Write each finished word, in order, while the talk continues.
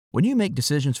When you make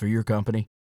decisions for your company,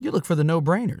 you look for the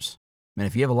no-brainers. And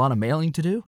if you have a lot of mailing to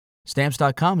do,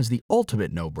 Stamps.com is the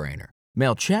ultimate no-brainer.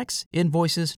 Mail checks,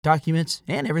 invoices, documents,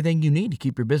 and everything you need to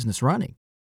keep your business running.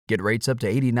 Get rates up to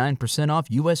 89% off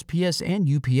USPS and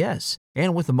UPS.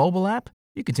 And with the mobile app,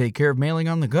 you can take care of mailing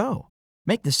on the go.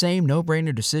 Make the same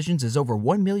no-brainer decisions as over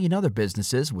 1 million other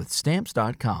businesses with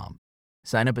Stamps.com.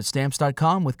 Sign up at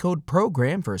Stamps.com with code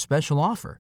PROGRAM for a special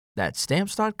offer. That's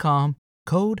Stamps.com,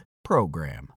 code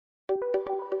PROGRAM.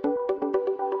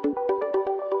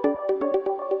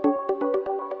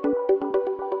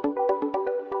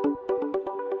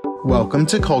 Welcome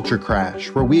to Culture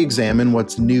Crash, where we examine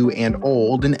what's new and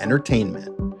old in entertainment.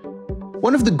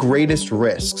 One of the greatest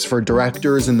risks for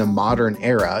directors in the modern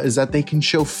era is that they can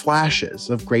show flashes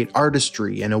of great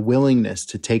artistry and a willingness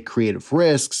to take creative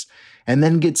risks, and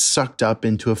then get sucked up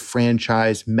into a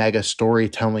franchise mega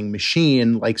storytelling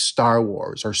machine like Star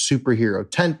Wars or superhero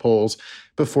tentpoles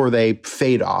before they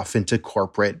fade off into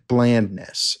corporate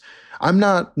blandness. I'm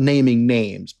not naming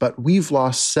names, but we've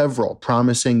lost several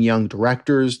promising young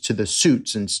directors to the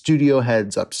suits and studio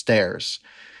heads upstairs.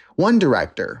 One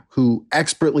director who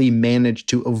expertly managed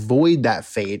to avoid that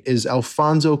fate is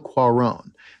Alfonso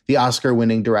Cuarón, the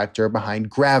Oscar-winning director behind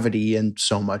Gravity and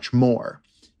so much more.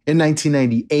 In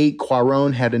 1998,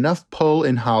 Cuarón had enough pull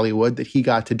in Hollywood that he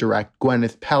got to direct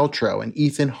Gwyneth Paltrow and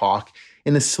Ethan Hawke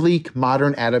in a sleek,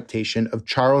 modern adaptation of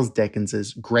Charles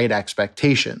Dickens's Great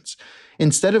Expectations.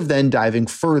 Instead of then diving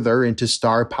further into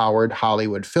star-powered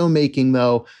Hollywood filmmaking,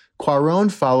 though,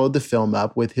 Cuarón followed the film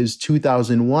up with his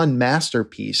 2001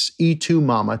 masterpiece, Y Tu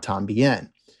Mamá También,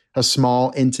 a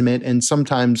small, intimate, and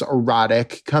sometimes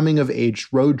erotic coming-of-age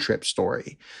road trip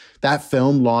story. That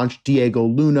film launched Diego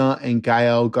Luna and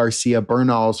Gael Garcia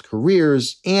Bernal's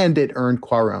careers, and it earned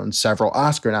Cuarón several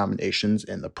Oscar nominations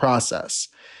in the process.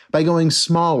 By going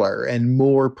smaller and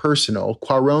more personal,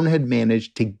 Cuarón had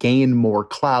managed to gain more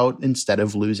clout instead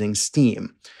of losing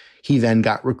steam. He then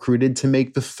got recruited to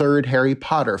make the third Harry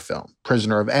Potter film,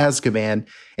 Prisoner of Azkaban,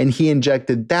 and he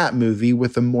injected that movie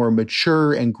with a more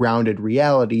mature and grounded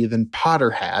reality than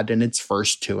Potter had in its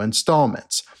first two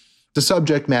installments. The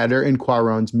subject matter in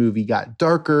Cuarón's movie got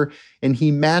darker, and he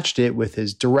matched it with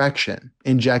his direction,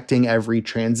 injecting every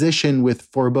transition with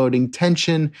foreboding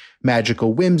tension,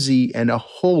 magical whimsy, and a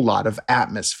whole lot of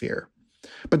atmosphere.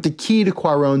 But the key to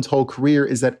Cuarón's whole career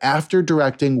is that after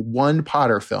directing one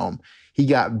Potter film, he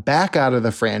got back out of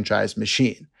the franchise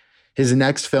machine. His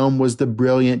next film was the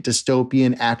brilliant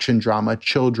dystopian action drama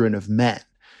Children of Men.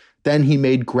 Then he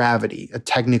made Gravity, a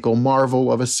technical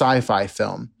marvel of a sci-fi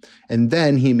film. And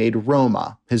then he made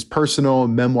Roma, his personal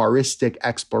memoiristic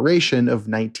exploration of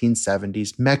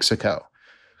 1970s Mexico.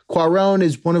 Cuarón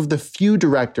is one of the few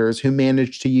directors who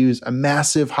managed to use a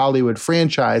massive Hollywood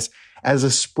franchise as a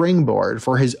springboard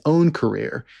for his own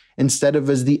career, instead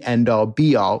of as the end-all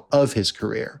be-all of his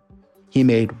career. He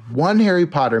made one Harry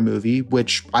Potter movie,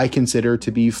 which I consider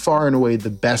to be far and away the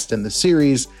best in the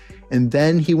series, and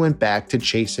then he went back to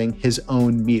chasing his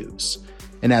own muse.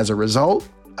 And as a result,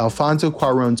 Alfonso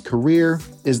Cuarón's career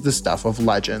is the stuff of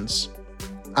legends.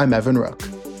 I'm Evan Rook.